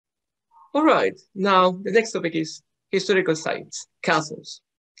All right. Now, the next topic is historical sites, castles.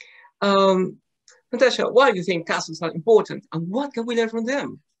 Um, Natasha, why do you think castles are important and what can we learn from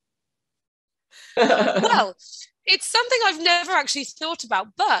them? Well, it's something I've never actually thought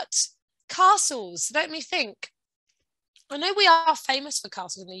about, but castles, let me think. I know we are famous for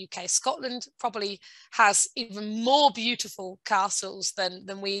castles in the UK. Scotland probably has even more beautiful castles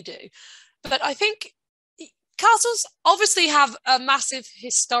than we do. But I think castles obviously have a massive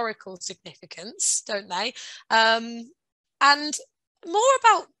historical significance, don't they? And more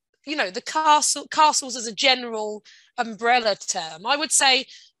about the castles as a general umbrella term. I would say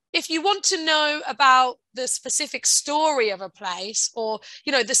if you want to know about the specific story of a place or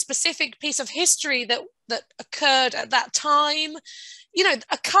the specific piece of history that occurred at that time,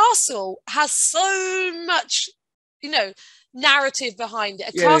 a castle has so much you know narrative behind it.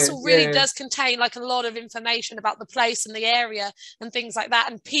 A Yeah, castle really yeah. does contain like a lot of information about the place and the area and things like that,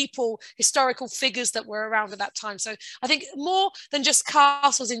 and people, historical figures that were around at that time. So I think more than just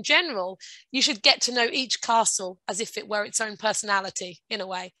castles in general, you should get to know each castle as if it were its own personality in a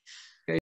way.